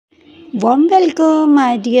Warm welcome,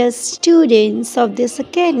 my dear students of this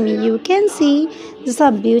academy. You can see this is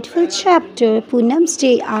a beautiful chapter, Poonam's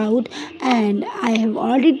Day Out, and I have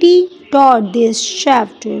already taught this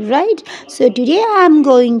chapter, right? So today I am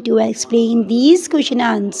going to explain these question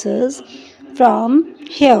answers from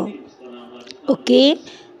here. Okay,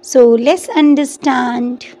 so let's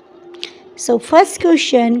understand. So first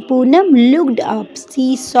question, Poonam looked up.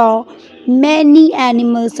 She saw many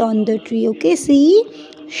animals on the tree. Okay, see,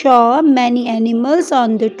 saw many animals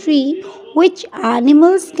on the tree. Which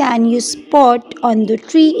animals can you spot on the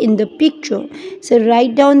tree in the picture? So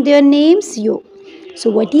write down their names. You. So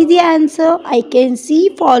what is the answer? I can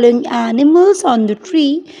see following animals on the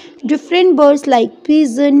tree. Different birds like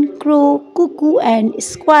pigeon, crow, cuckoo and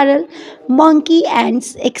squirrel, monkey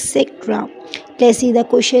ants, etc. Let's see the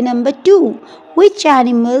question number 2. Which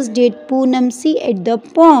animals did Poonam see at the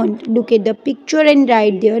pond? Look at the picture and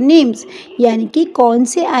write their names. यानी कि कौन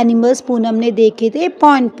से animals Poonam ने देखे थे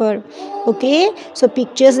pond पर. Okay, so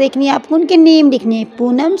pictures देखनी है आपको, उनके name लिखने हैं.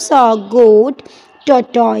 Poonam saw goat,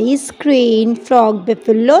 tortoise, crane, frog,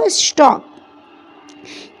 buffalo, stork.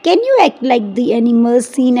 Can you act like the animals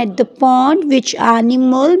seen at the pond? Which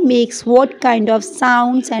animal makes what kind of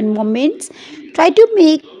sounds and movements? Try to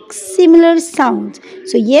make similar sounds.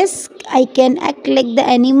 So yes, I can act like the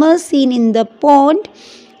animals seen in the pond.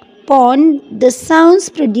 The sounds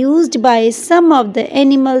produced by some of the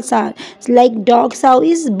animals are like dog sow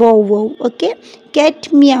is bow wow, okay,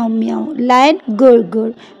 cat meow meow, lion gur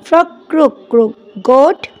gur, frog croak croak,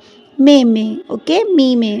 goat me me, okay,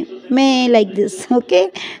 me like this, okay,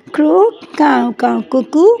 crow cow cow,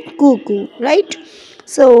 cuckoo cuckoo, right?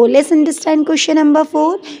 So let's understand question number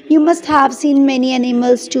 4. You must have seen many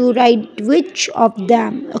animals to write which of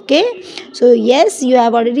them. Okay. So yes, you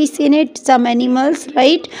have already seen it. Some animals,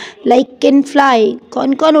 right? Like can fly.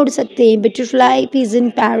 कौन उड़ सकते हैं? Butterfly,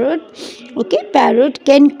 pigeon, parrot. Okay. Parrot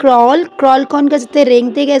can crawl. Crawl कौन कर सकते हैं?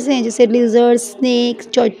 रेंगते कैसे हैं? जैसे lizard,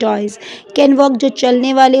 snake, tortoise. Can walk जो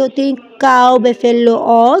चलने वाले होते हैं. Cow, buffalo,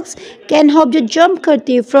 ox. Can hop जो jump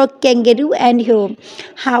करती है. Frog, kangaroo and hare.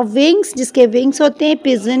 Have wings जिसके wings होते हैं.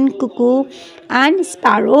 Pigeon, cuckoo and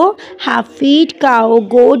sparrow. Have feet, cow,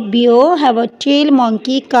 goat, bear. Have a tail,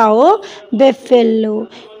 monkey, cow, buffalo.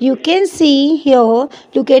 You can see here,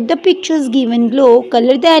 look at the pictures given below.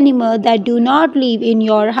 Color the animal that do not live in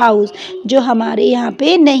your house. जो हमारे यहाँ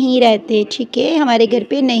पे नहीं रहते, ठीक है, हमारे घर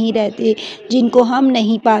पे नहीं रहते, जिनको हम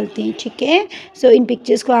नहीं पालते, ठीक है. सो इन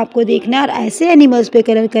पिक्चर्स को आपको देखना है और ऐसे एनिमल्स पे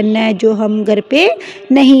कलर करना है जो हम घर पे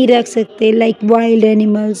नहीं रख सकते, like wild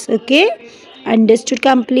animals. Okay, understood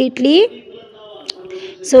completely?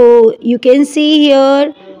 So you can see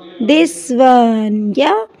here this one,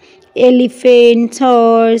 yeah, elephant,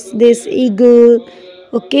 horse, this eagle,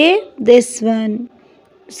 okay, this one.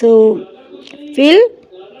 So fill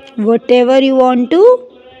whatever you want to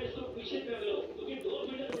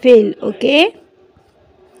fill, okay,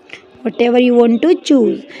 whatever you want to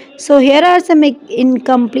choose. So here are some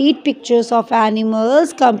incomplete pictures of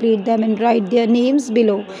animals. Complete them and write their names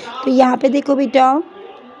below. तो यहाँ पे देखो बेटा,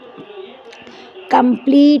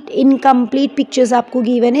 complete incomplete pictures आपको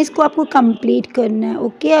given है, इसको आपको complete करना है.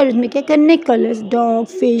 ओके, और उसमें क्या करना है? Colours, dog,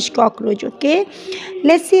 fish, cockroach. Okay,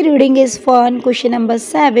 let's see, reading is fun. Question number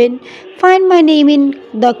 7. Find my name in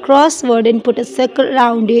the crossword and put a circle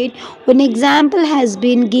around it when example has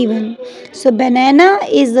been given. So banana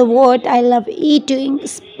is the word I love eating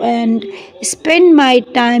and spend my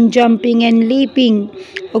time jumping and leaping.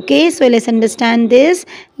 Okay, so let's understand this.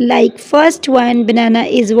 Like first one, banana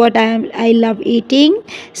is what I love eating.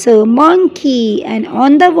 So monkey, and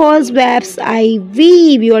on the walls webs I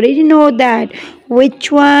weave. You already know that.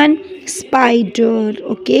 Which one? Spider.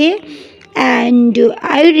 Okay, and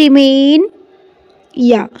I remain,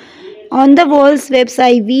 yeah, on the walls webs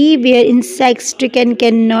I weave where insects stricken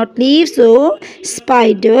cannot leave. So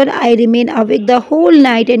spider, I remain awake the whole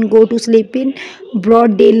night and go to sleep in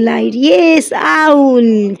broad daylight. Yes,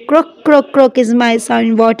 owl, croak croak croak is my sound.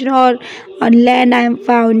 In water or on land I am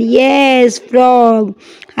found. Yes, frog,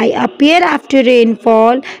 I appear after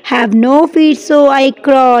rainfall, have no feet so I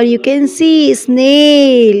crawl. You can see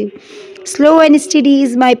snail, slow and steady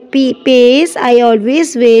is my pace. I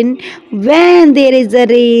always win when there is a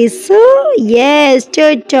race. So, yes,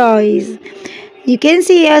 tortoise. You can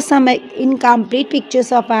see here some incomplete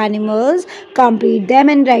pictures of animals. Complete them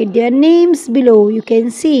and write their names below. You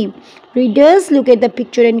can see. Readers, look at the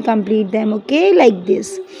picture and complete them. Okay, like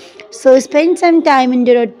this. So spend some time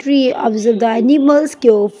under a tree, observe the animals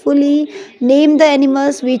carefully, name the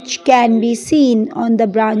animals which can be seen on the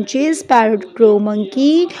branches: parrot, crow,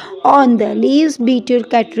 monkey; on the leaves, beetle,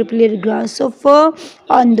 caterpillar, grasshopper;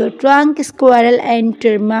 on the trunk, squirrel and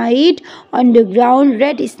termite; on the ground,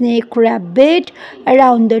 rat, snake, rabbit;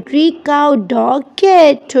 around the tree, cow, dog,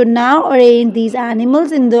 cat. So now arrange these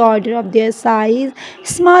animals in the order of their size,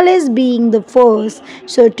 smallest being the first.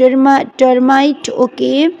 So termite,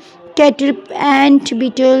 okay, ant,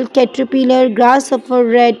 beetle, caterpillar, grasshopper,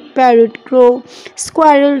 rat, parrot, crow,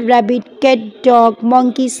 squirrel, rabbit, cat, dog,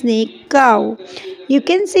 monkey, snake, cow. You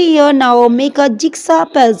can see here. Now make a jigsaw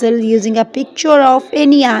puzzle using a picture of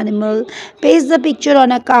any animal. Paste the picture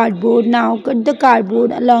on a cardboard. Now cut the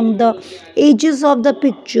cardboard along the edges of the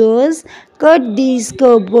pictures. Cut these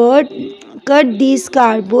cardboard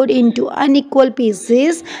into unequal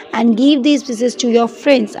pieces and give these pieces to your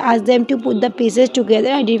friends. Ask them to put the pieces together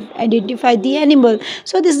and identify the animal.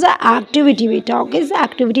 So this is the activity we talk. It's the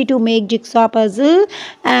activity to make jigsaw puzzle,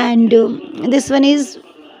 and this one is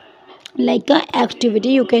like a activity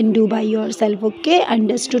you can do by yourself. Okay,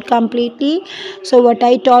 understood completely? So what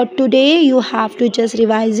I taught today, you have to just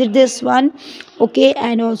revise it, this one. Okay,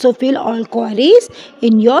 and also fill all queries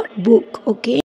in your book. Okay.